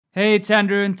Hey, it's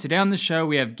Andrew, and today on the show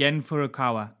we have Gen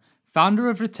Furukawa, founder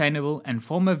of Retainable and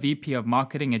former VP of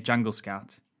Marketing at Jungle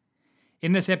Scout.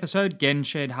 In this episode, Gen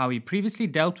shared how he previously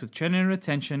dealt with churn and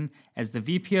retention as the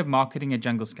VP of Marketing at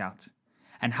Jungle Scout,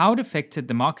 and how it affected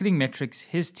the marketing metrics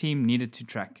his team needed to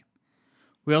track.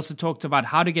 We also talked about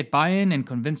how to get buy-in and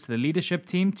convince the leadership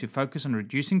team to focus on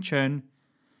reducing churn,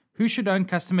 who should own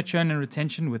customer churn and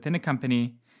retention within a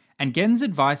company, and Gen's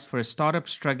advice for a startup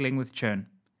struggling with churn.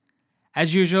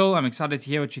 As usual, I'm excited to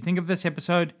hear what you think of this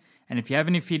episode, and if you have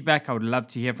any feedback, I would love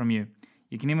to hear from you.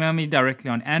 You can email me directly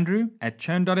on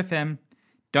andrew@churn.fm.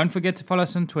 Don't forget to follow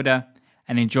us on Twitter,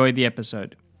 and enjoy the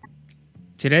episode.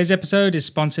 Today's episode is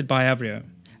sponsored by Avrio,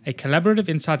 a collaborative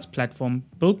insights platform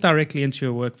built directly into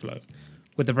your workflow.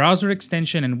 With the browser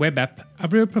extension and web app,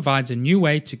 Avrio provides a new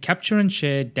way to capture and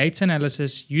share data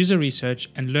analysis, user research,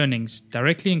 and learnings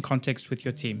directly in context with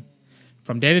your team.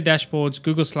 From data dashboards,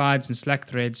 Google Slides, and Slack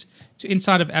threads to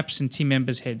inside of apps and team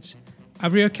members' heads,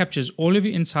 Avrio captures all of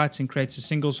your insights and creates a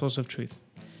single source of truth.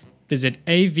 Visit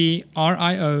avrio.com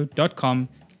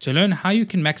to learn how you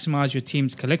can maximize your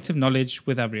team's collective knowledge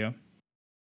with Avrio.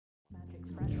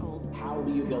 How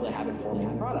do you build a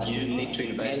habit-forming product? You need to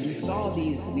invest. And we saw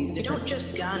these You different... don't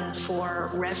just gun for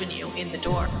revenue in the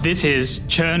door. This is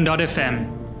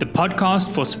Churn.fm, the podcast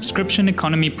for subscription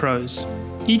economy pros.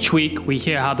 Each week, we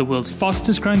hear how the world's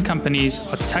fastest growing companies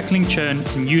are tackling churn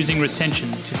and using retention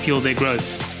to fuel their growth.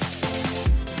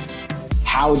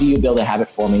 How do you build a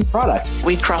habit-forming product?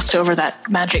 We crossed over that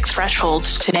magic threshold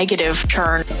to negative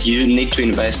churn. You need to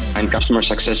invest in customer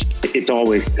success. It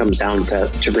always comes down to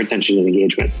retention and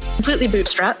engagement. Completely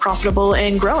bootstrapped, profitable,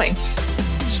 and growing.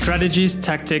 Strategies,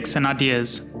 tactics, and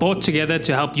ideas brought together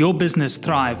to help your business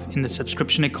thrive in the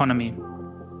subscription economy.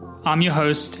 I'm your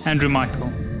host, Andrew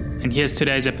Michael, and here's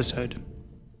today's episode.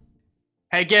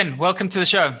 Hey, again, welcome to the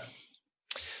show.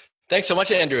 Thanks so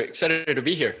much, Andrew. Excited to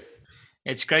be here.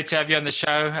 It's great to have you on the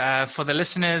show. For the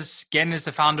listeners, Gen is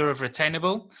the founder of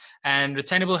Retainable, and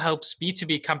Retainable helps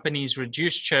B2B companies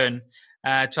reduce churn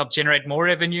to help generate more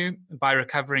revenue by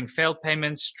recovering failed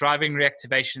payments, driving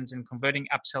reactivations, and converting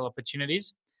upsell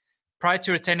opportunities. Prior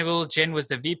to Retainable, Gen was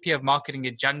the VP of Marketing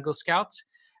at Jungle Scout,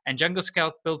 and Jungle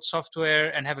Scout built software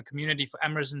and have a community for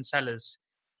Amazon sellers.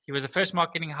 He was the first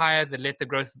marketing hire that led the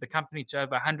growth of the company to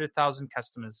over 100,000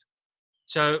 customers.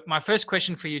 So my first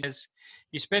question for you is,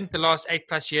 you spent the last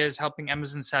 8+ years helping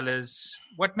Amazon sellers.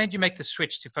 What made you make the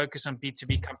switch to focus on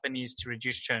B2B companies to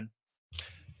reduce churn?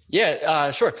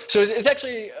 Yeah, sure. So it's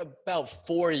actually about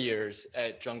 4 years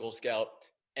at Jungle Scout.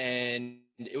 And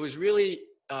it was really,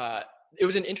 it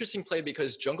was an interesting play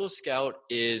because Jungle Scout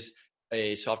is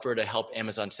a software to help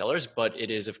Amazon sellers, but it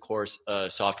is, of course, a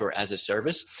software as a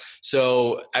service.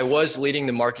 So I was leading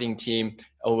the marketing team.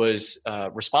 I was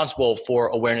responsible for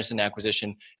awareness and acquisition.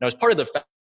 And I was part of the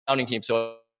founding team.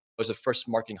 So I was the first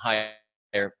marketing hire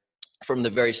from the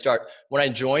very start. When I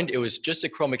joined, it was just a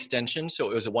Chrome extension. So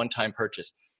it was a one-time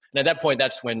purchase. And at that point,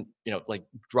 that's when,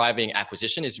 driving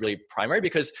acquisition is really primary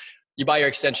because you buy your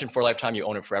extension for a lifetime, you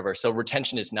own it forever. So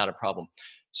retention is not a problem.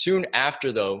 Soon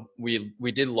after, though, we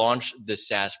did launch the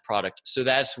SaaS product. So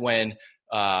that's when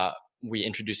we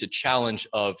introduced a challenge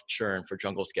of churn for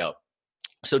Jungle Scout.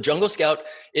 So Jungle Scout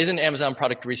is an Amazon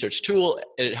product research tool.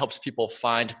 It helps people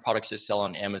find products to sell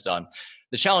on Amazon.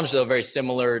 The challenge, though, very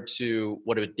similar to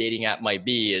what a dating app might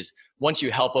be, is once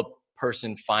you help a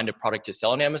person find a product to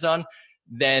sell on Amazon,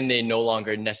 then they no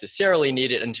longer necessarily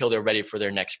need it until they're ready for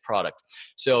their next product.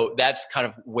 So that's kind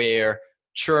of where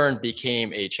churn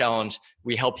became a challenge.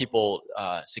 We help people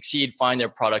succeed, find their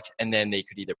product, and then they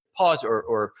could either pause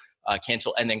or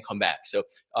cancel and then come back. So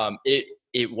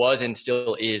it was and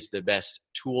still is the best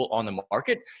tool on the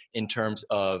market in terms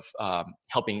of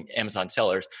helping Amazon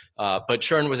sellers. But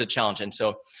churn was a challenge. And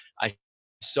so I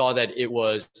saw that it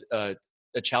was a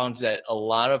challenge that a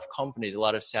lot of companies, a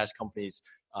lot of SaaS companies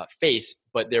face,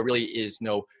 but there really is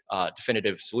no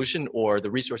definitive solution, or the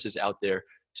resources out there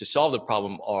to solve the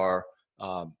problem are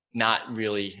not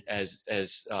really as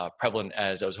prevalent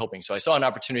as I was hoping. So I saw an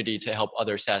opportunity to help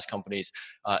other SaaS companies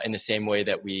in the same way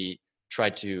that we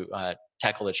tried to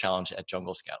tackle the challenge at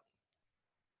Jungle Scout.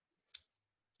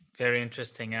 Very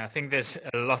interesting. I think there's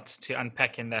a lot to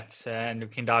unpack in that, and we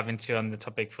can dive into on the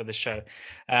topic for the show.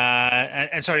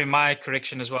 And sorry, my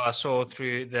correction as well. I saw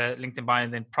through the LinkedIn bio,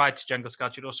 and then prior to Jungle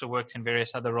Scout, you'd also worked in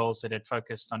various other roles that had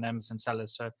focused on Amazon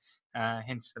sellers. So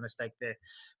hence the mistake there.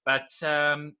 But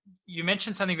you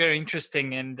mentioned something very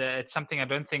interesting, and it's something I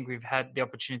don't think we've had the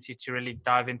opportunity to really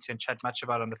dive into and chat much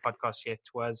about on the podcast yet,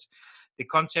 was the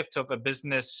concept of a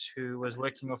business who was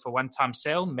working off a one-time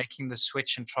sale, making the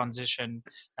switch and transition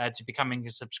to becoming a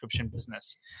subscription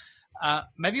business.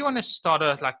 Maybe you want to start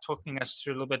with like talking us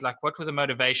through a little bit, like what were the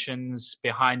motivations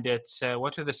behind it?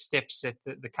 What were the steps that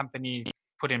the company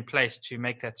put in place to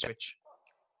make that switch?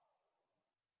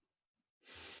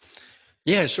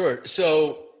 Yeah, sure.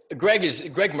 So Greg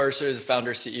Mercer is the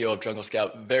founder, CEO of Jungle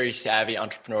Scout, very savvy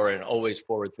entrepreneur and always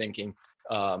forward thinking.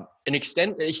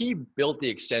 He built the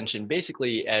extension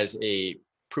basically as a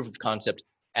proof of concept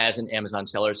as an Amazon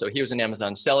seller. So he was an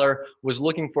Amazon seller, was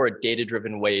looking for a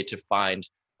data-driven way to find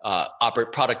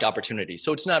product opportunities.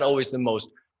 So it's not always the most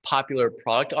popular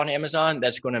product on Amazon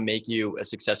that's going to make you a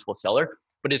successful seller,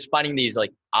 but it's finding these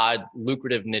like odd,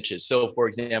 lucrative niches. So for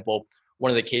example, one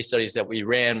of the case studies that we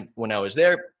ran when I was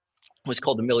there was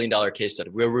called the $1 Million Case Study,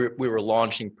 where we were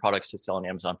launching products to sell on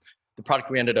Amazon. The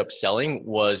product we ended up selling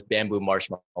was bamboo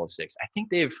marshmallow sticks. I think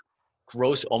they've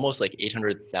grossed almost like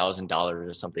 $800,000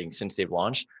 or something since they've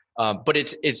launched. But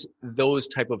it's those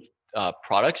type of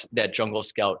products that Jungle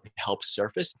Scout helps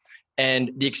surface.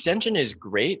 And the extension is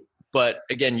great, but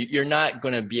again, you're not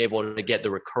going to be able to get the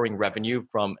recurring revenue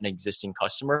from an existing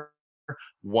customer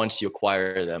once you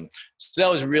acquire them. So that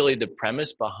was really the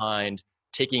premise behind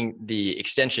taking the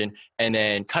extension and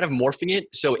then kind of morphing it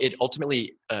so it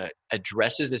ultimately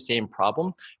addresses the same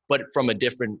problem, but from a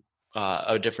different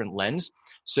lens.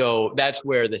 So that's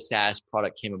where the SaaS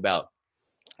product came about.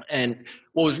 And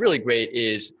what was really great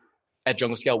is at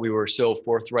Jungle Scout, we were so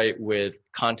forthright with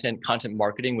content. Content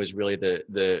marketing was really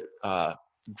the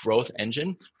growth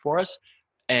engine for us.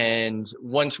 And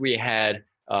once we had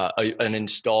an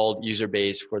installed user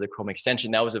base for the Chrome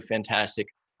extension, that was a fantastic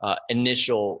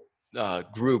initial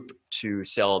group to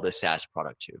sell the SaaS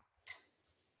product to.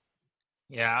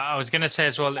 Yeah, I was going to say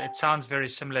as well, it sounds very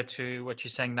similar to what you're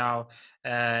saying now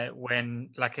when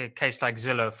like a case like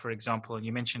Zillow, for example,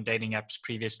 you mentioned dating apps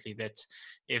previously, that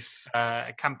if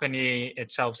a company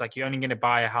itself, like you're only going to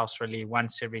buy a house really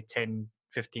once every 10,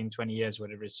 15, 20 years,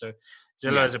 whatever it is. So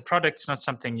Zillow as a product, it's not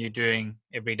something you're doing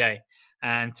every day.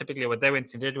 And typically what they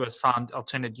went and did was found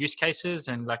alternate use cases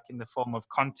and like in the form of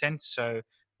content. So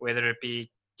whether it be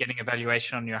getting a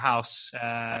valuation on your house,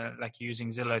 like using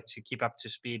Zillow to keep up to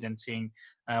speed and seeing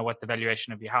what the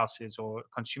valuation of your house is, or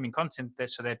consuming content there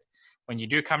so that when you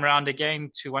do come around again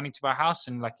to wanting to buy a house,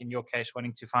 and like in your case,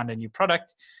 wanting to find a new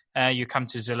product, you come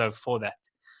to Zillow for that.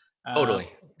 Totally.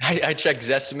 I check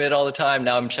Zestimate all the time.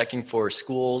 Now I'm checking for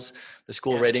schools, the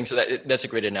school rating. So that's a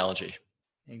great analogy.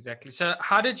 Exactly. So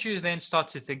how did you then start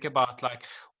to think about like,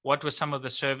 what were some of the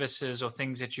services or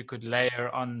things that you could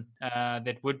layer on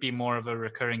that would be more of a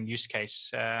recurring use case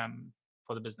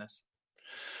for the business?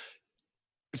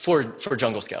 For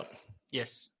Jungle Scout?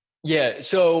 Yes. Yeah.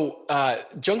 So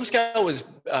Jungle Scout was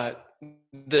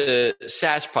the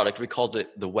SaaS product. We called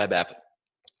it the web app.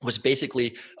 Was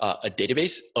basically a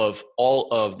database of all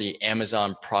of the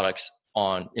Amazon products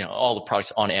on, all the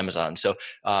products on Amazon. So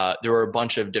there were a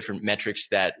bunch of different metrics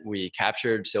that we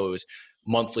captured. So it was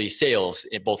monthly sales,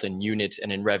 both in units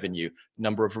and in revenue,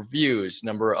 number of reviews,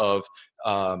 number of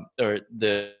or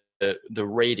the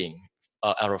rating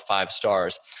out of 5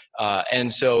 stars.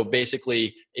 And so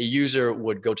basically a user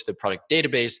would go to the product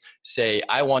database, say,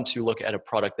 I want to look at a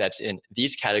product that's in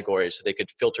these categories. So they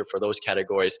could filter for those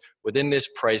categories within this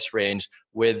price range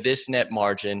with this net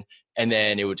margin. And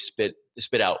then it would spit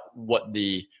out what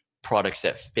the products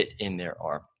that fit in there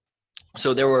are.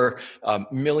 So there were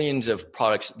millions of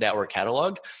products that were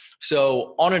cataloged.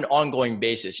 So on an ongoing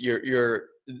basis,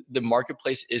 the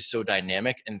marketplace is so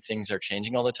dynamic and things are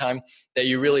changing all the time that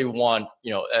you really want,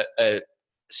 a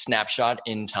snapshot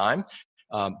in time,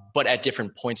 but at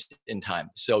different points in time.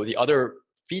 So the other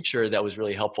feature that was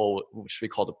really helpful, which we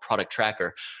call the product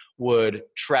tracker, would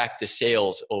track the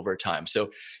sales over time.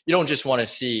 So you don't just want to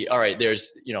see, all right,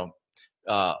 there's,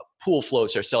 pool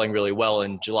floats are selling really well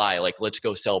in July, like let's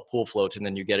go sell pool floats, and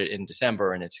then you get it in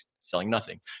December and it's selling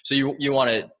nothing. So you want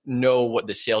to know what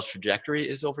the sales trajectory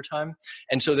is over time.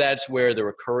 And so that's where the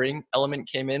recurring element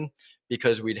came in,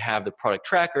 because we'd have the product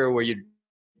tracker where you'd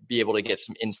be able to get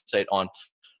some insight on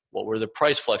what were the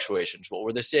price fluctuations, what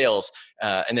were the sales,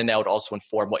 and then that would also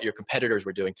inform what your competitors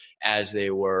were doing as they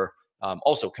were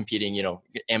also competing.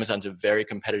 Amazon's a very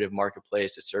competitive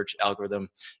marketplace, the search algorithm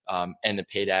and the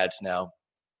paid ads now.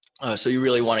 So you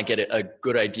really want to get a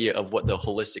good idea of what the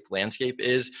holistic landscape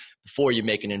is before you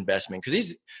make an investment.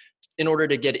 Because in order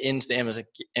to get into the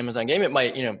Amazon game, it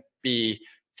might be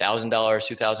 $1,000,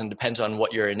 $2,000, depends on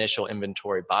what your initial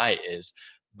inventory buy is.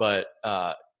 But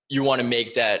you want to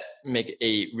make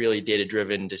a really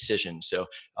data-driven decision. So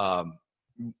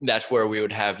that's where we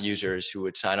would have users who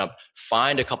would sign up,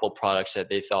 find a couple products that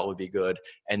they thought would be good,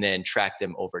 and then track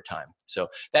them over time. So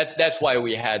that's why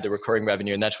we had the recurring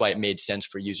revenue, and that's why it made sense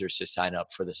for users to sign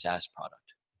up for the SaaS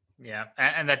product. Yeah,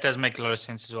 and that does make a lot of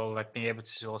sense as well. Like being able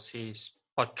to all see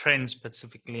spot trends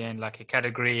specifically in like a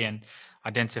category and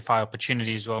identify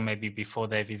opportunities as well, maybe before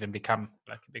they've even become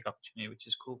like a big opportunity, which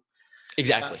is cool.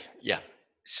 Exactly. Yeah.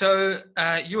 So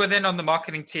you were then on the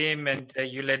marketing team, and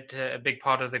you led a big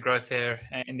part of the growth there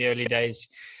in the early days.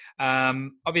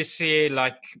 Obviously,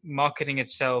 like marketing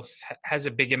itself has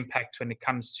a big impact when it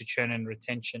comes to churn and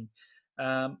retention.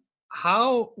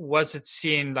 How was it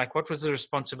seen? Like, what was the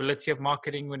responsibility of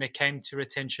marketing when it came to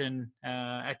retention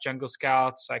at Jungle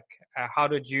Scouts? Like, how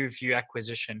did you view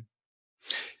acquisition?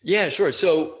 Yeah, sure.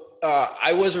 So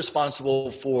I was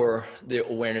responsible for the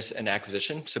awareness and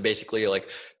acquisition. So basically like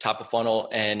top of funnel,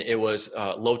 and it was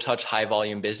low touch, high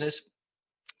volume business.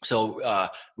 So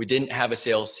we didn't have a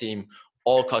sales team.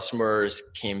 All customers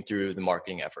came through the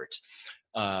marketing efforts.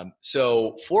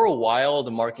 So for a while,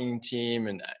 the marketing team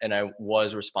and I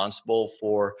was responsible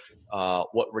for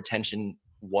what retention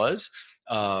was.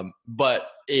 But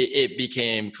it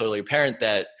became clearly apparent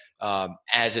that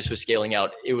as this was scaling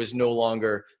out, it was no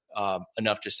longer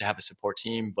enough just to have a support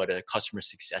team, but a customer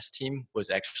success team was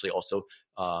actually also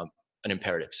an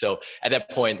imperative. So at that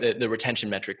point, the retention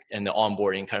metric and the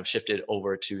onboarding kind of shifted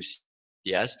over to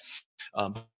CS.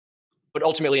 But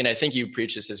ultimately, and I think you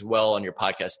preach this as well on your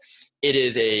podcast, it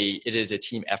is a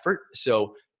team effort.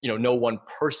 So, no one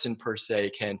person per se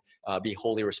can be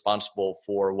wholly responsible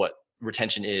for what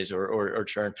retention is or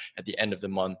churn at the end of the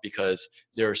month, because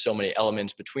there are so many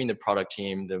elements between the product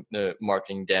team, the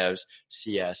marketing devs,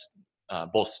 CS,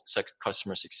 both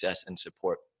customer success and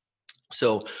support.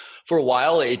 So for a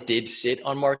while it did sit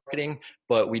on marketing,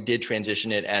 but we did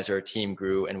transition it as our team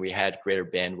grew and we had greater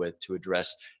bandwidth to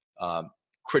address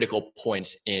critical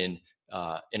points in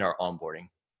our onboarding.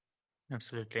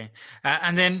 Absolutely.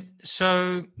 And then,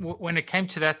 so when it came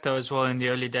to that though, as well, in the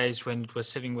early days when it was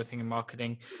sitting within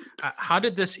marketing, how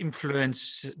did this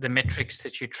influence the metrics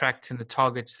that you tracked and the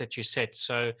targets that you set?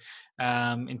 So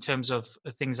in terms of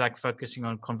things like focusing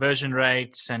on conversion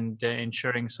rates and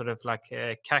ensuring sort of like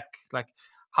CAC, like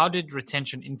how did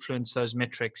retention influence those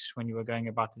metrics when you were going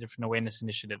about the different awareness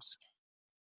initiatives?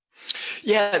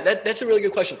 Yeah, that's a really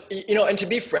good question. And to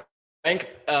be frank,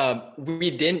 we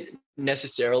didn't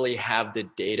necessarily have the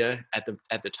data at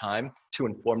the time to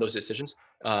inform those decisions,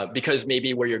 because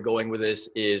maybe where you're going with this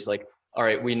is like, all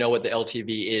right, we know what the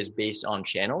LTV is based on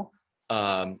channel,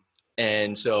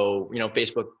 and so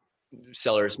Facebook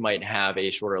sellers might have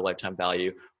a shorter lifetime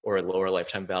value or a lower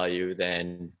lifetime value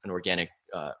than an organic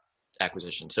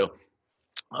acquisition. So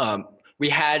we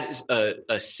had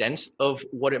a sense of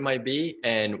what it might be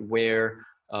and where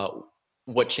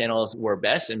what channels were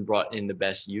best and brought in the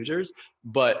best users,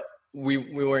 but we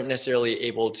weren't necessarily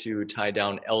able to tie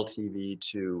down LTV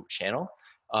to channel.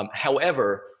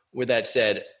 However, with that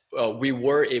said, we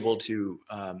were able to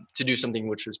do something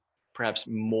which was perhaps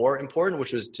more important,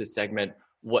 which was to segment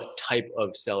what type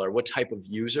of seller, what type of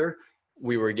user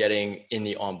we were getting in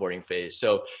the onboarding phase.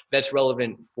 So that's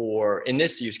relevant in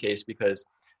this use case, because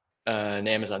an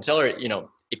Amazon seller,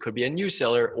 it could be a new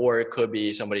seller, or it could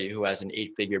be somebody who has an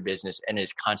 8-figure business and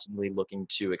is constantly looking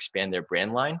to expand their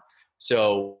brand line.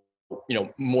 So,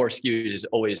 more SKUs is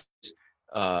always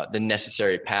the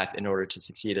necessary path in order to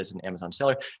succeed as an Amazon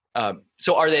seller.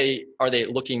 So are they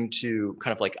looking to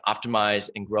kind of like optimize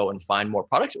and grow and find more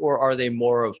products, or are they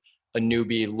more of a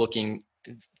newbie looking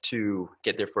to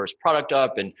get their first product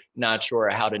up and not sure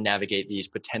how to navigate these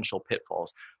potential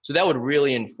pitfalls? So that would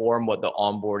really inform what the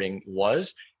onboarding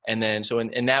was. And then, so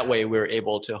in that way, we were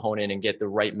able to hone in and get the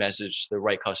right message to the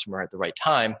right customer at the right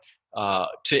time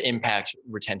to impact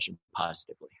retention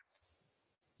positively.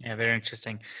 Yeah, very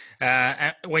interesting.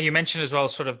 When you mentioned as well,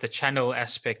 sort of the channel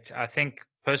aspect, I think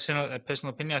personal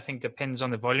opinion, I think depends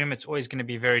on the volume. It's always going to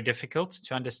be very difficult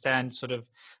to understand sort of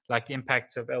like the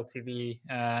impact of LTV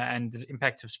and the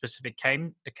impact of specific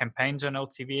campaigns on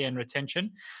LTV and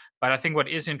retention. But I think what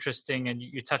is interesting, and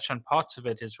you touched on parts of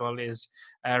it as well, is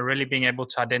really being able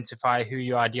to identify who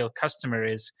your ideal customer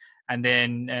is, and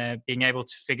then being able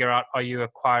to figure out, are you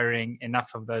acquiring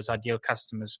enough of those ideal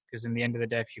customers? Because in the end of the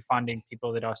day, if you're finding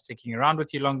people that are sticking around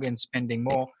with you longer and spending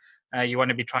more, you want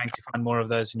to be trying to find more of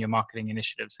those in your marketing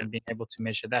initiatives, and being able to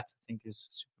measure that, I think, is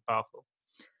super powerful.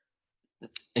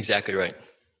 Exactly right.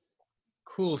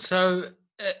 Cool. So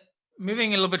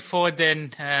moving a little bit forward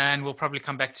then, and we'll probably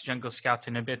come back to Jungle Scout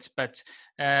in a bit, but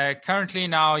currently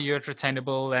now you're at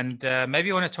Retainable, and maybe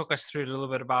you want to talk us through a little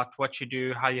bit about what you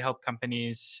do, how you help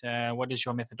companies, what is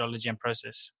your methodology and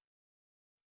process?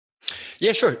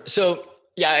 Yeah, sure. So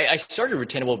I started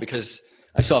Retainable because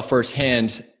I saw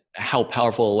firsthand how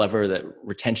powerful a lever that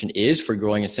retention is for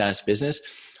growing a SaaS business.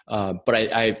 But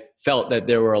I felt that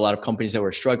there were a lot of companies that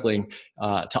were struggling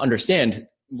to understand,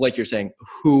 like you're saying,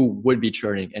 who would be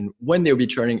churning and when they would be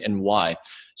churning and why.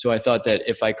 So I thought that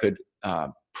if I could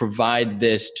provide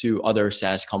this to other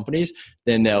SaaS companies,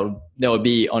 then that would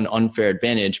be an unfair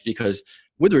advantage, because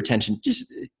with retention,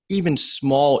 just even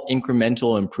small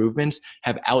incremental improvements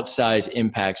have outsized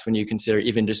impacts when you consider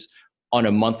even just on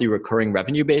a monthly recurring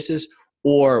revenue basis,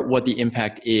 or what the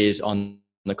impact is on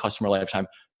the customer lifetime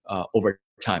over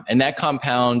time. And that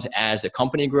compounds as the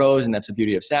company grows, and that's the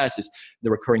beauty of SaaS, is the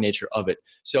recurring nature of it.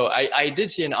 So I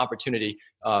did see an opportunity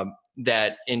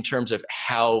that in terms of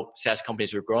how SaaS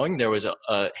companies were growing, there was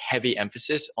a heavy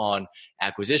emphasis on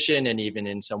acquisition and even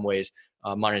in some ways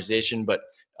monetization, but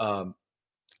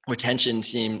retention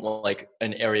seemed like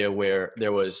an area where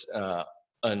there was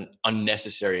an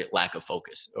unnecessary lack of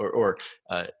focus or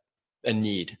a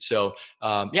need. So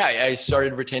I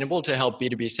started Retainable to help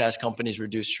B2B SaaS companies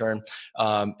reduce churn.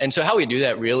 And so how we do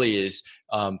that really is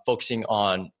focusing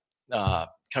on kind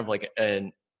of like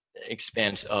an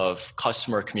expanse of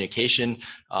customer communication,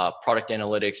 product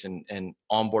analytics and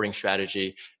onboarding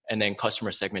strategy, and then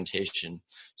customer segmentation.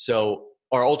 So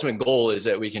our ultimate goal is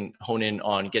that we can hone in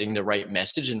on getting the right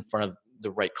message in front of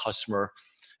the right customer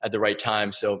at the right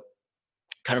time. So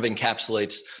kind of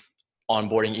encapsulates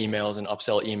onboarding emails and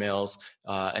upsell emails,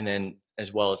 and then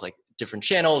as well as like different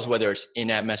channels, whether it's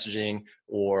in-app messaging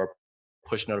or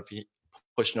push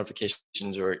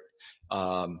notifications or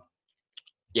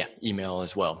email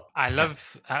as well. I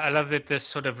love that this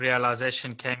sort of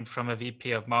realization came from a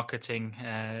VP of marketing,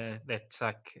 that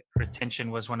like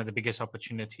retention was one of the biggest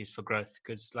opportunities for growth,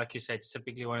 because like you said, it's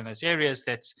typically one of those areas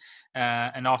that's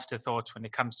an afterthought when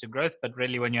it comes to growth, but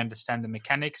really when you understand the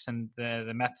mechanics and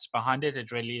the maths behind it,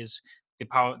 it really is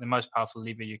the most powerful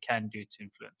lever you can do to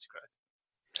influence growth.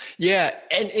 Yeah,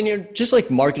 and you're just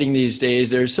like marketing these days,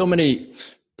 there's so many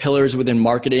pillars within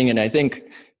marketing, and I think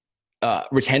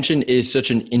retention is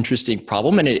such an interesting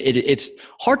problem, and it's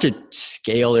hard to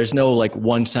scale. There's no like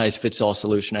one size fits all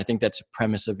solution. I think that's the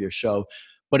premise of your show,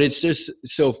 but it's just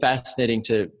so fascinating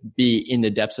to be in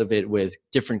the depths of it with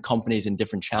different companies and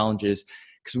different challenges,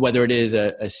 because whether it is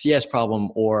a CS problem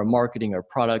or a marketing or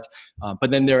product, but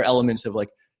then there are elements of like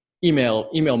email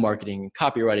marketing,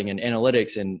 copywriting and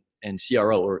analytics and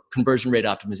CRO or conversion rate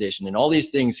optimization, and all these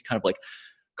things kind of like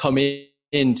come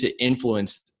in to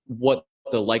influence what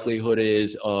the likelihood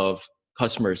is of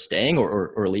customers staying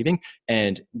or leaving,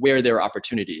 and where there are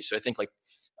opportunities. So I think like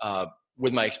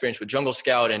with my experience with Jungle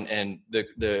Scout and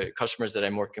the customers that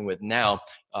I'm working with now,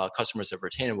 customers of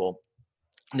Retainable,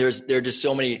 there are just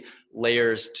so many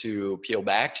layers to peel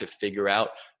back to figure out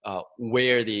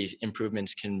where these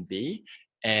improvements can be,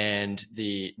 and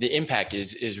the impact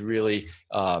is really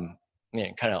kind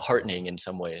of heartening in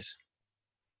some ways.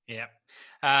 Yeah.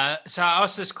 So I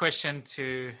asked this question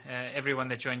to everyone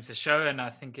that joins the show, and I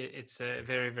think it's a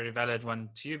very, very valid one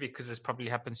to you, because this probably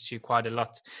happens to you quite a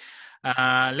lot.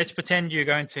 Let's pretend you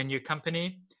go into a new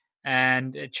company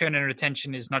and churn and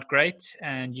retention is not great,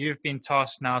 and you've been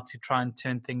tasked now to try and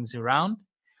turn things around.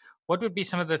 What would be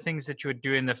some of the things that you would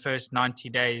do in the first 90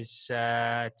 days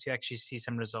to actually see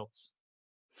some results?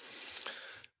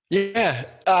 Yeah,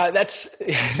 that's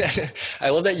I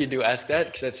love that you do ask that,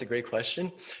 because that's a great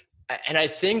question. And I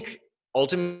think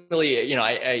ultimately,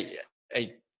 I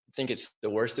think it's the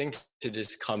worst thing to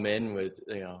just come in with,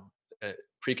 a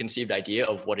preconceived idea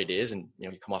of what it is. And, you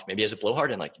come off maybe as a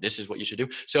blowhard and like, this is what you should do.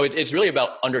 So it's really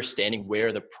about understanding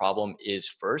where the problem is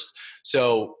first.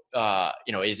 So,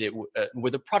 is it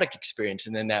with a product experience?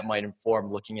 And then that might inform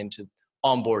looking into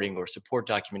onboarding or support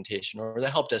documentation or the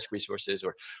help desk resources,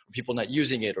 or people not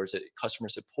using it, or is it customer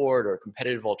support or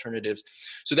competitive alternatives?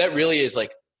 So that really is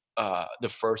like, the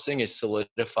first thing is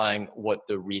solidifying what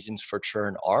the reasons for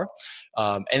churn are.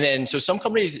 And then, so some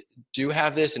companies do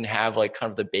have this and have like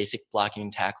kind of the basic blocking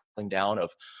and tackling down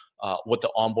of what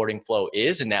the onboarding flow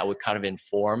is. And that would kind of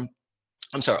inform,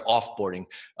 offboarding,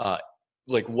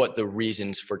 like what the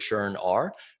reasons for churn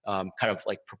are, kind of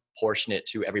like proportionate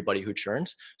to everybody who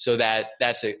churns. So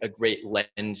that's a great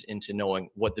lens into knowing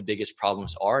what the biggest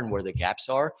problems are and where the gaps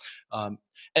are. And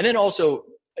then also,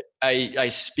 I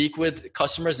speak with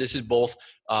customers. This is both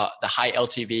the high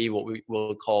LTV, what we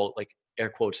will call like air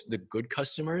quotes, the good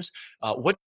customers.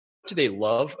 What do they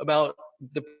love about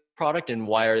the product and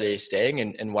why are they staying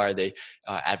and why are they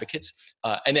advocates?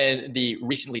 And then the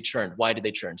recently churned, why did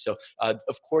they churn? So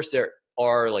of course there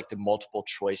are like the multiple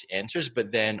choice answers,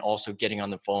 but then also getting on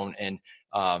the phone and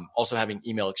also having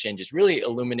email exchanges really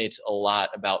illuminates a lot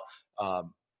about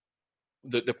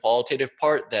the qualitative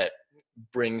part that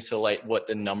brings to light what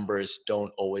the numbers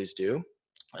don't always do.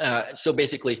 So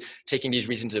basically taking these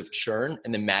reasons of churn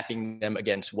and then mapping them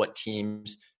against what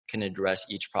teams can address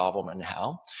each problem and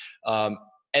how.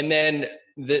 And then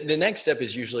the next step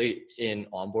is usually in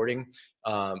onboarding.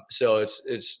 So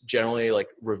it's generally like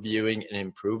reviewing and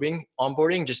improving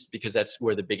onboarding, just because that's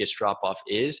where the biggest drop off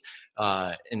is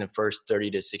in the first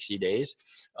 30 to 60 days.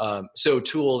 So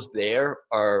tools there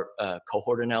are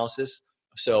cohort analysis.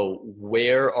 So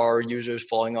where are users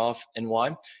falling off and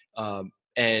why?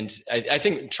 And I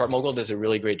think ChartMogul does a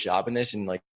really great job in this. And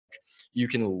like, you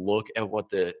can look at what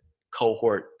the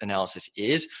cohort analysis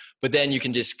is, but then you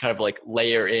can just kind of like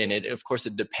layer in it. Of course,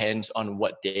 it depends on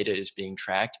what data is being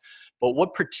tracked, but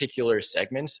what particular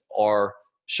segments are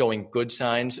showing good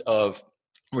signs of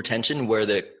retention, where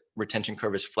the retention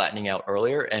curve is flattening out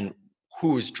earlier, and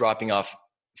who's dropping off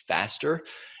faster.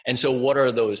 And so what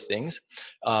are those things?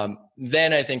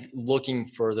 Then I think looking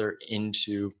further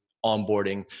into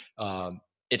onboarding,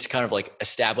 it's kind of like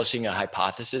establishing a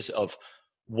hypothesis of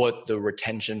what the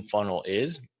retention funnel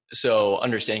is. So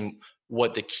understanding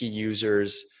what the key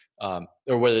users or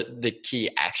what the key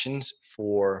actions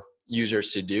for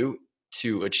users to do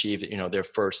to achieve, their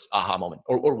first aha moment,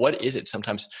 or what is it?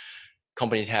 Sometimes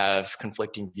companies have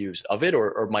conflicting views of it,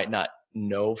 or might not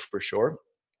know for sure.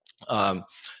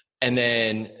 And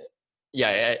then,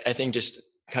 I think just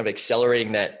kind of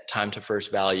accelerating that time to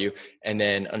first value, and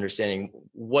then understanding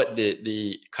what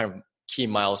the kind of key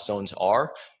milestones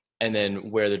are, and then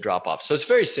where the drop off. So it's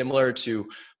very similar to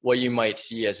what you might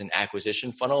see as an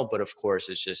acquisition funnel, but of course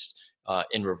it's just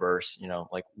in reverse,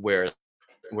 like where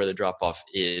the drop off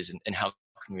is, and how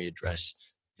can we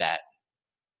address that.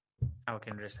 How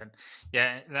can address that?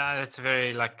 Yeah, that's a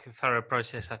very thorough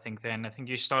process, I think. Then I think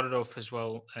you started off as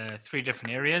well 3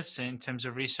 different areas in terms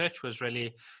of research. Was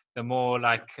really the more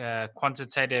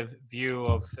quantitative view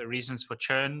of the reasons for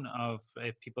churn of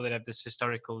people that have this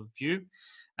historical view.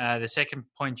 The second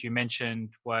point you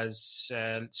mentioned was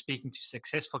speaking to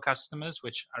successful customers,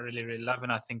 which I really, really love.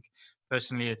 And I think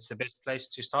personally, it's the best place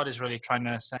to start, is really trying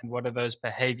to understand what are those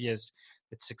behaviors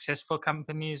that successful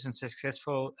companies and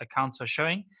successful accounts are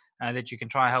showing that you can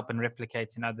try help and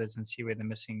replicate in others and see where the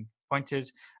missing point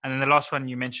is. And then the last one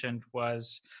you mentioned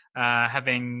was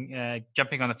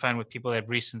jumping on the phone with people that have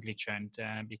recently churned,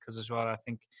 because as well, I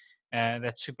think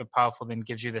that's super powerful, then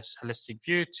gives you this holistic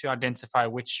view to identify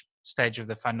which stage of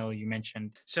the funnel you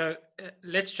mentioned. So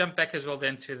let's jump back as well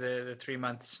then to the 3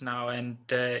 months now, and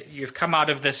you've come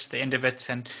out of this, the end of it.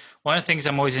 And one of the things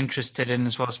I'm always interested in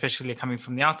as well, especially coming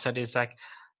from the outside, is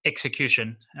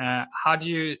execution. How do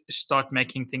you start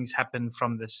making things happen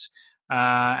from this?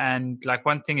 And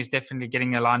one thing is definitely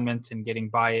getting alignment and getting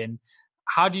buy-in.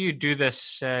 How do you do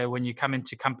this when you come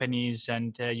into companies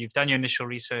and you've done your initial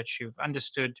research, you've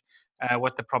understood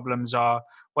what the problems are?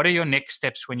 What are your next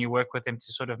steps when you work with them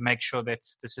to sort of make sure that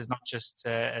this is not just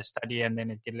a study and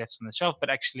then it gets left on the shelf, but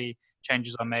actually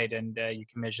changes are made and you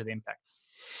can measure the impact?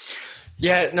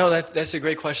 Yeah, no, that's a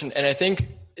great question. And I think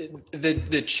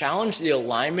the challenge, the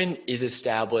alignment is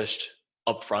established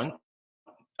upfront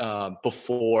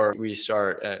before we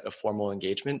start a formal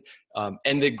engagement.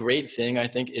 And the great thing, I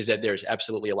think, is that there's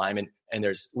absolutely alignment and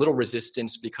there's little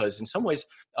resistance, because in some ways,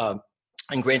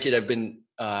 and granted, I've been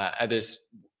at this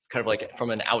kind of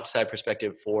from an outside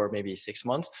perspective for maybe 6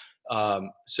 months.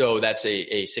 So that's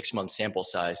a 6-month sample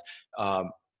size.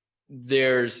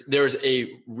 There's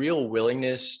a real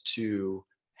willingness to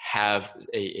have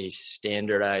a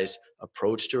standardized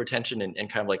approach to retention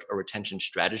and kind of a retention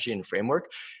strategy and framework.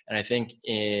 And I think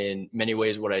in many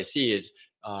ways what I see is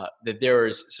that there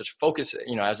is such a focus,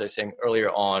 as I was saying earlier,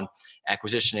 on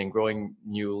acquisition and growing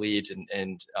new leads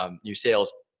and new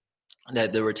sales,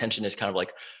 that the retention is kind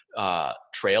of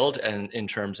trailed and in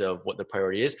terms of what the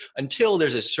priority is, until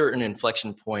there's a certain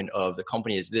inflection point of the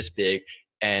company is this big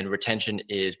and retention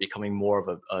is becoming more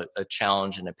of a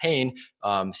challenge and a pain,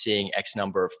 seeing X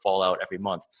number fall out every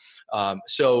month.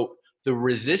 So the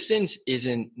resistance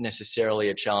isn't necessarily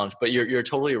a challenge, but you're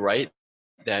totally right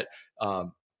that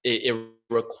it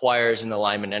requires an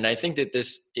alignment. And I think that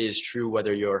this is true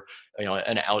whether you're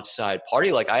an outside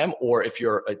party like I am, or if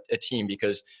you're a team,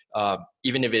 because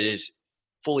even if it is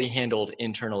fully handled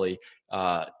internally,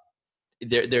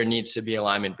 there needs to be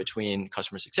alignment between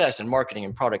customer success and marketing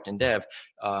and product and dev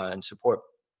and support.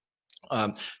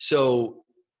 So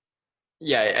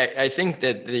yeah, I think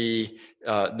that the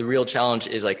real challenge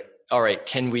is all right,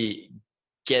 can we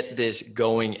get this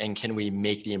going and can we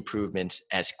make the improvements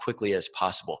as quickly as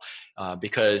possible?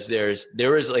 Because there is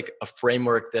a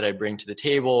framework that I bring to the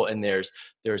table, and there's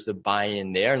the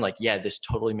buy-in there, and yeah, this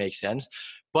totally makes sense.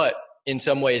 But in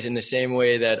some ways, in the same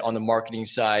way that on the marketing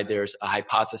side, there's a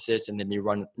hypothesis and then you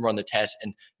run the test,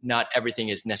 and not everything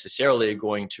is necessarily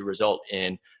going to result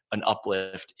in an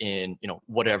uplift in,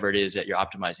 whatever it is that you're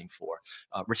optimizing for.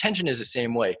 Retention is the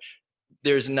same way.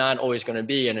 There's not always going to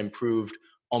be an improved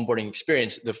onboarding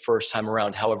experience the first time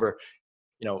around. However,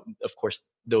 of course,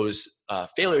 those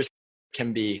failures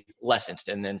can be lessened.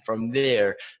 And then from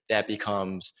there, that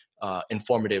becomes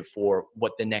informative for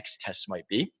what the next test might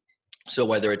be. So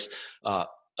whether it's a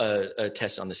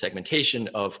test on the segmentation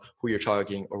of who you're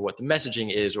targeting, or what the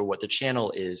messaging is, or what the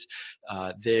channel is,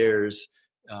 I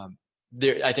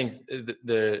think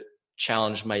the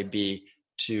challenge might be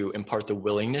to impart the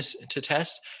willingness to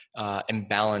test and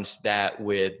balance that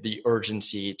with the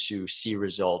urgency to see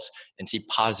results and see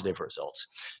positive results.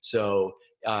 So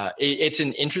it's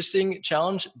an interesting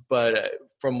challenge, but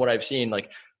from what I've seen,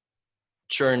 like,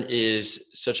 churn is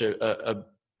such a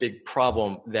big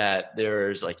problem that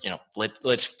there's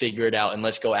let's figure it out and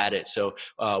let's go at it. So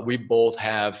both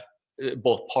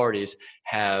parties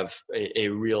have a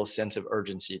real sense of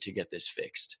urgency to get this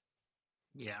fixed.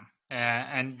 Yeah.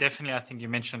 And definitely, I think you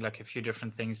mentioned a few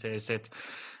different things there. Is that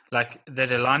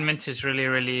that alignment is really,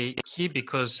 really key,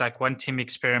 because one team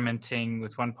experimenting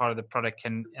with one part of the product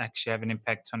can actually have an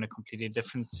impact on a completely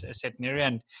different certain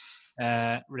area.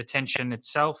 And retention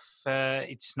itself,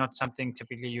 it's not something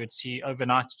typically you would see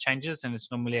overnight changes, and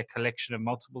it's normally a collection of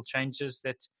multiple changes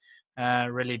that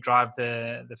really drive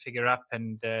the figure up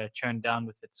and churn down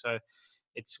with it. So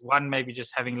it's one, maybe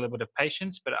just having a little bit of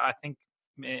patience, but I think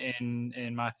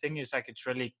in my thing is it's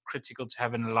really critical to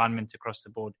have an alignment across the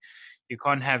board. You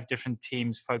can't have different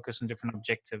teams focus on different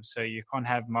objectives. So you can't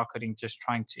have marketing just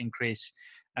trying to increase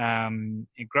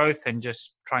growth and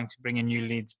just trying to bring in new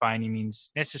leads by any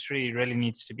means necessary. It really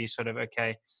needs to be sort of,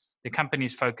 okay, the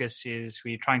company's focus is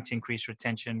we're trying to increase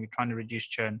retention, we're trying to reduce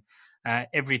churn.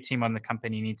 Every team on the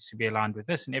company needs to be aligned with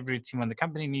this, and every team on the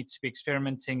company needs to be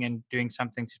experimenting and doing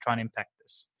something to try and impact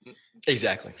this.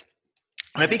 Exactly.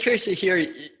 I'd be curious to hear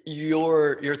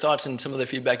your thoughts and some of the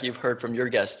feedback you've heard from your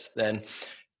guests then,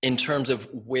 in terms of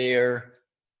where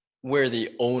the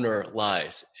owner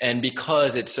lies. And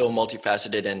because it's so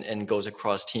multifaceted and goes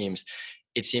across teams,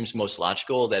 it seems most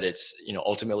logical that it's,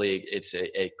 ultimately it's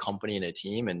a company and a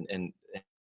team, and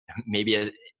maybe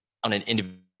on an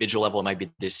individual level, it might be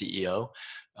the CEO,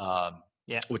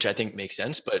 which I think makes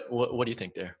sense. But what do you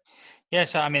think there? Yeah,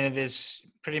 so there's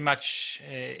pretty much,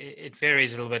 it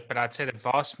varies a little bit, but I'd say the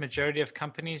vast majority of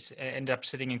companies end up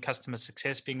sitting in customer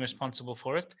success being responsible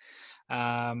for it.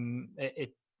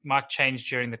 It might change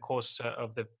during the course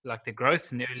of the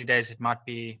growth. In the early days, it might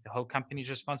be the whole company's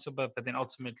responsible, but then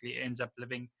ultimately it ends up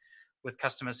living with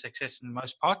customer success in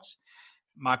most parts.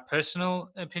 My personal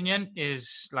opinion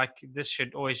is this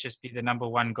should always just be the number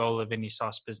one goal of any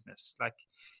SaaS business.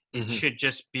 It should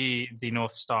just be the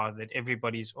North Star that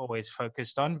everybody's always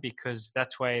focused on, because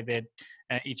that way that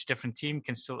each different team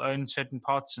can still own certain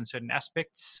parts and certain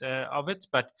aspects of it.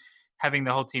 But having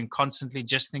the whole team constantly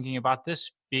just thinking about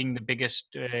this being the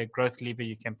biggest growth lever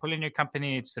you can pull in your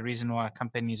company, it's the reason why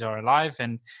companies are alive,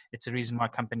 and it's the reason why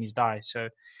companies die. So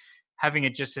having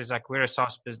it just as we're a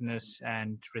SaaS business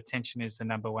and retention is the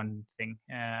number one thing,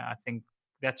 I think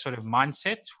that sort of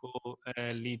mindset will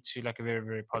lead to a very,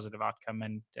 very positive outcome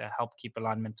and help keep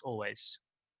alignment always.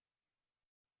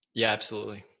 Yeah,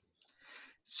 absolutely.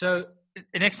 So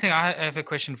the next thing I have a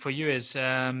question for you is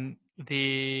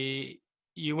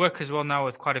you work as well now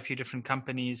with quite a few different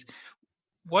companies.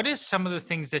 What are some of the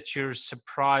things that you're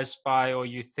surprised by, or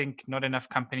you think not enough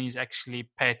companies actually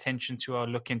pay attention to or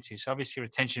look into? So obviously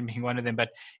retention being one of them, but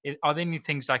are there any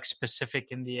things specific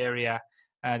in the area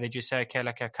that you say, okay,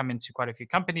 I come into quite a few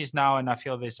companies now, and I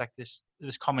feel there's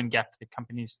this common gap that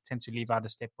companies tend to leave out a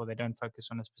step, or they don't focus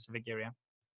on a specific area?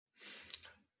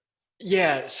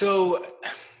 Yeah, so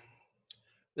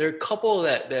there are a couple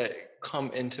that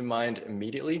come into mind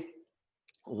immediately.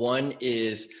 One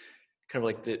is kind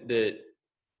of the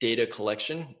data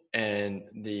collection and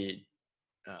the,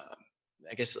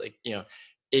 I guess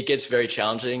it gets very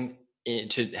challenging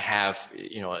to have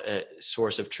a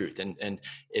source of truth, and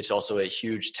it's also a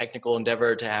huge technical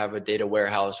endeavor to have a data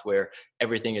warehouse where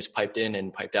everything is piped in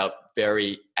and piped out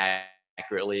very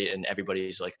accurately, and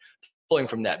everybody's pulling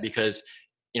from that, because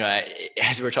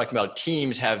as we're talking about,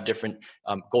 teams have different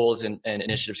goals and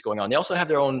initiatives going on. They also have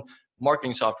their own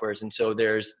marketing softwares, and so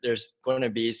there's going to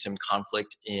be some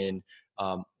conflict in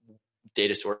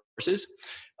data sources.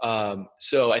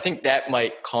 So I think that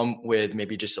might come with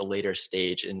maybe just a later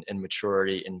stage in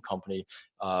maturity in company.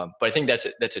 But I think that's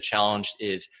a challenge,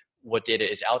 is what data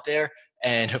is out there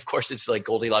And of course, it's like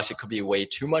Goldilocks. It could be way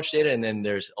too much data, and then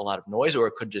there's a lot of noise, or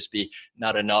it could just be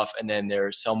not enough. And then there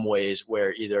are some ways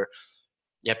where either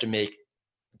you have to make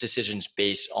decisions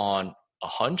based on a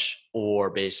hunch or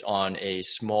based on a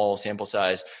small sample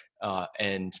size,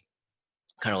 and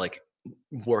kind of like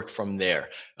work from there.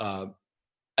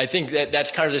 I think that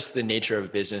that's kind of just the nature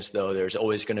of business, though. There's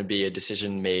always going to be a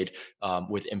decision made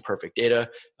with imperfect data,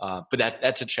 but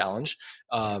that's a challenge.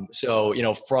 So,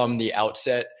 from the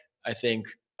outset, I think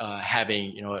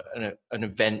having an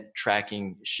event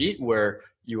tracking sheet where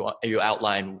you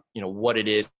outline what it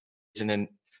is, and then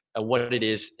what it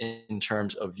is in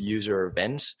terms of user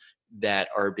events that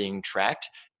are being tracked,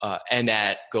 and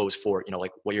that goes for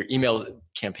like what your email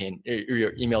campaign or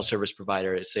your email service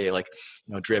provider is, say like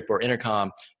Drip or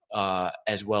Intercom,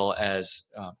 as well as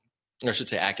or I should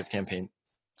say ActiveCampaign,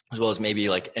 as well as maybe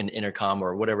like an Intercom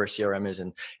or whatever CRM is,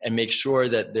 and make sure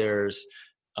that there's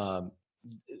kind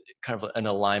of an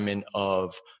alignment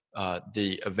of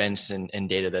the events and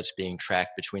data that's being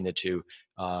tracked between the two,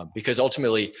 because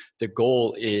ultimately the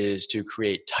goal is to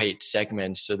create tight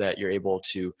segments so that you're able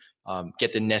to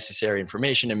get the necessary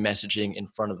information and messaging in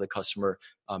front of the customer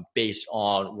based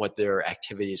on what their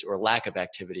activities or lack of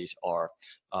activities are.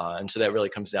 And so that really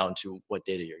comes down to what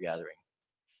data you're gathering.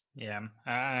 Yeah,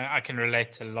 I can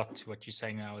relate a lot to what you're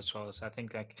saying now as well. So I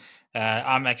think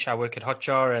I work at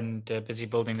Hotjar and busy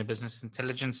building the business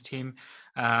intelligence team.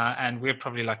 And we're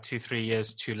probably like 2-3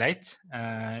 years too late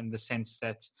in the sense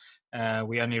that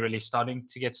we're only really starting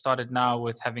to get started now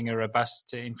with having a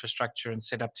robust infrastructure and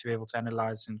setup to be able to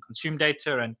analyze and consume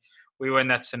data. And we were in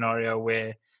that scenario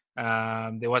where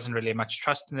there wasn't really much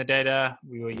trust in the data.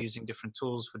 We were using different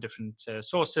tools for different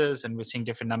sources, and we're seeing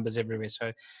different numbers everywhere.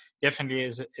 So definitely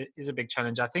is a big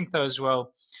challenge. I think though as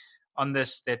well on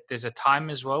this, that there's a time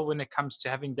as well when it comes to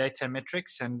having data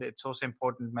metrics, and it's also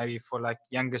important maybe for like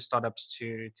younger startups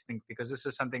to think, because this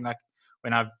is something like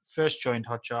when I first joined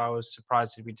Hotjar, I was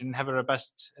surprised that we didn't have a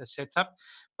robust setup.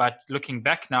 But looking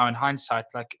back now in hindsight,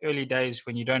 like early days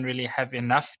when you don't really have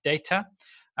enough data,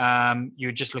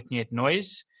 you're just looking at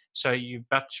noise. So you're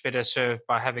much better served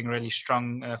by having really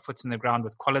strong foot in the ground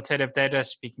with qualitative data,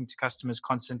 speaking to customers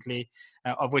constantly,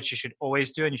 of which you should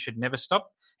always do and you should never stop.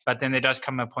 But then there does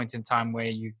come a point in time where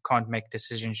you can't make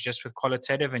decisions just with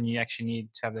qualitative, and you actually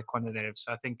need to have the quantitative.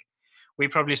 So I think we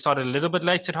probably started a little bit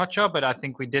late at Hotjar, but I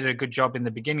think we did a good job in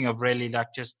the beginning of really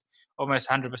like just almost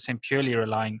 100% purely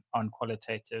relying on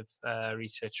qualitative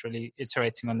research, really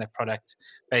iterating on that product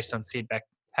based on feedback,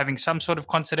 having some sort of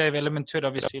quantitative element to it,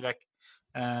 obviously, like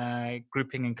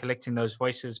grouping and collecting those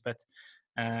voices, but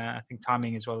I think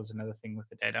timing as well is another thing with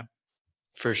the data.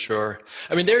 For sure.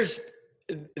 I mean,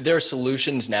 there are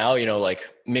solutions now, like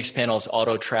Mixpanel's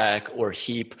Auto Track or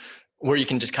Heap, where you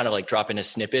can just kind of like drop in a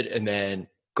snippet and then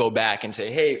go back and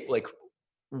say, hey, like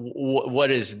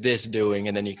what is this doing?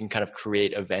 And then you can kind of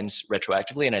create events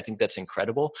retroactively. And I think that's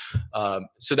incredible.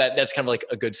 So that's kind of like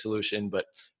a good solution, but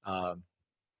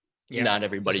not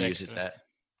everybody uses that.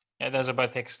 Yeah, those are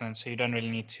both excellent. So you don't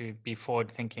really need to be forward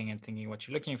thinking and thinking what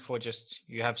you're looking for. Just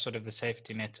you have sort of the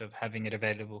safety net of having it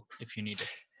available if you need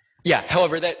it. Yeah.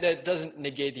 However, that doesn't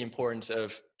negate the importance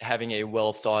of having a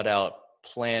well thought out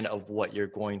plan of what you're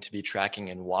going to be tracking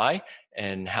and why,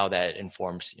 and how that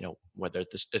informs, whether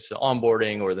it's the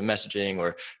onboarding or the messaging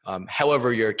or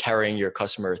however you're carrying your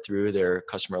customer through their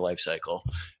customer life cycle.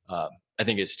 I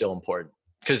think it's still important,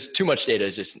 because too much data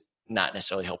is just not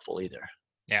necessarily helpful either.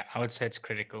 Yeah, I would say it's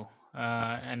critical.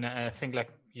 And I think like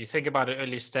you think about it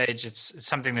early stage, it's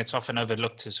something that's often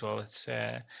overlooked as well. It's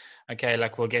okay,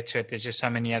 like we'll get to it. There's just so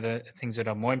many other things that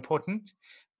are more important,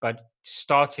 but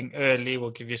starting early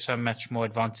will give you so much more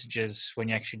advantages when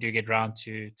you actually do get around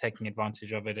to taking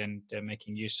advantage of it and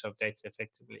making use of data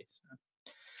effectively.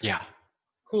 So. Yeah.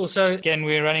 Cool. So again,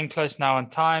 we're running close now on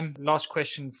time. Last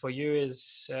question for you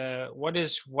is, what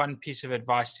is one piece of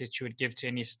advice that you would give to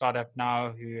any startup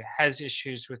now who has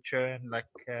issues with churn,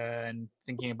 and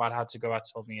thinking about how to go out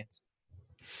solving it?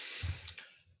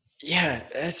 Yeah,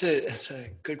 that's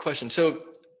a good question. So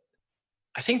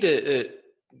I think the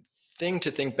thing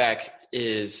to think back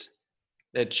is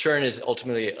that churn is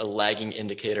ultimately a lagging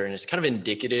indicator, and it's kind of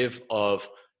indicative of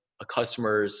a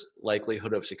customer's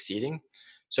likelihood of succeeding.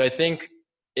 So I think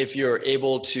if you're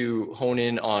able to hone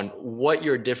in on what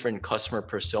your different customer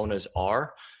personas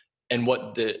are and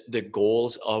what the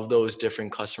goals of those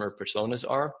different customer personas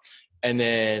are, and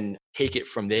then take it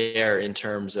from there in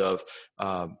terms of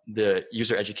the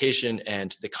user education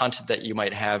and the content that you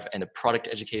might have and the product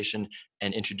education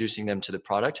and introducing them to the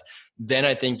product, then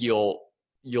I think you'll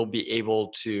be able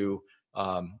to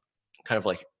kind of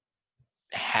like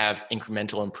have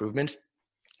incremental improvements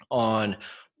on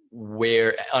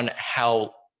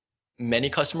how many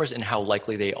customers and how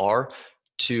likely they are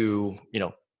to,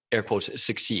 air quotes,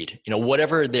 succeed,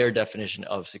 whatever their definition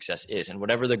of success is and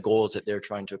whatever the goals that they're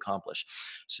trying to accomplish.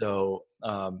 So,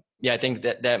 I think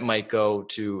that might go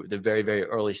to the very, very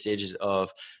early stages of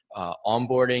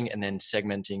onboarding and then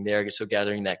segmenting there. So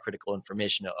gathering that critical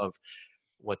information of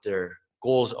what their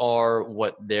goals are,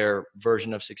 what their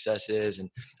version of success is. And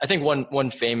I think one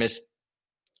famous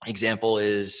example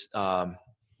is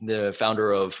the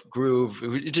founder of Groove,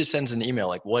 who just sends an email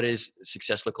like, what does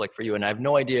success look like for you? And I have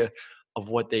no idea of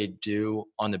what they do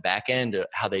on the back end,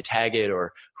 how they tag it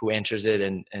or who answers it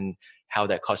and how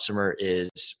that customer is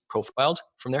profiled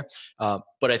from there.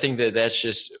 But I think that's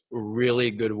just a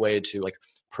really good way to like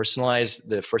personalize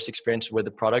the first experience with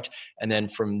the product. And then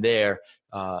from there,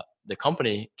 the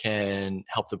company can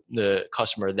help the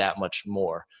customer that much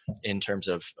more in terms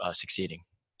of succeeding.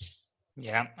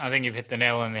 Yeah, I think you've hit the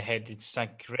nail on the head. It's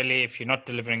like really, if you're not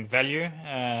delivering value,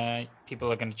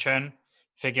 people are going to churn.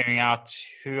 Figuring out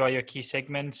who are your key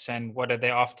segments and what are they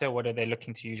after, what are they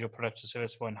looking to use your product or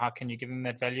service for, and how can you give them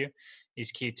that value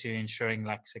is key to ensuring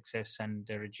like success and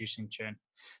reducing churn.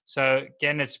 So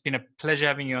again, it's been a pleasure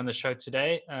having you on the show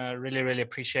today. Really, really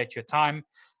appreciate your time.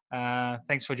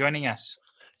 Thanks for joining us.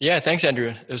 Yeah, thanks,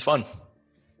 Andrew. It was fun.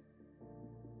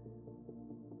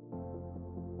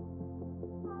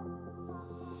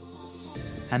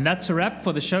 And that's a wrap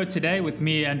for the show today with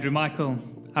me, Andrew Michael.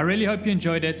 I really hope you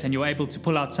enjoyed it and you're able to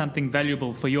pull out something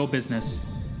valuable for your business.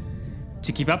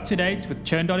 To keep up to date with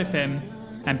Churn.fm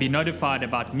and be notified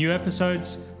about new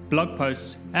episodes, blog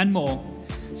posts, and more,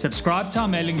 subscribe to our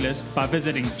mailing list by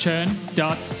visiting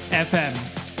Churn.fm.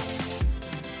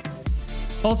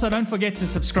 Also, don't forget to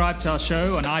subscribe to our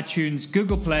show on iTunes,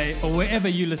 Google Play, or wherever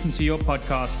you listen to your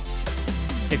podcasts.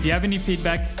 If you have any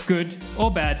feedback, good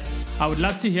or bad, I would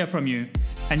love to hear from you,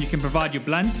 and you can provide your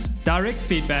blunt, direct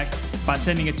feedback by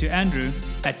sending it to Andrew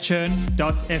at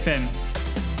churn.fm.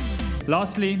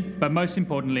 Lastly, but most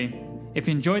importantly, if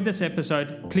you enjoyed this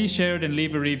episode, please share it and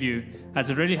leave a review, as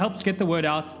it really helps get the word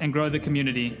out and grow the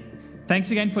community.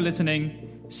 Thanks again for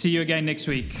listening. See you again next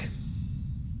week.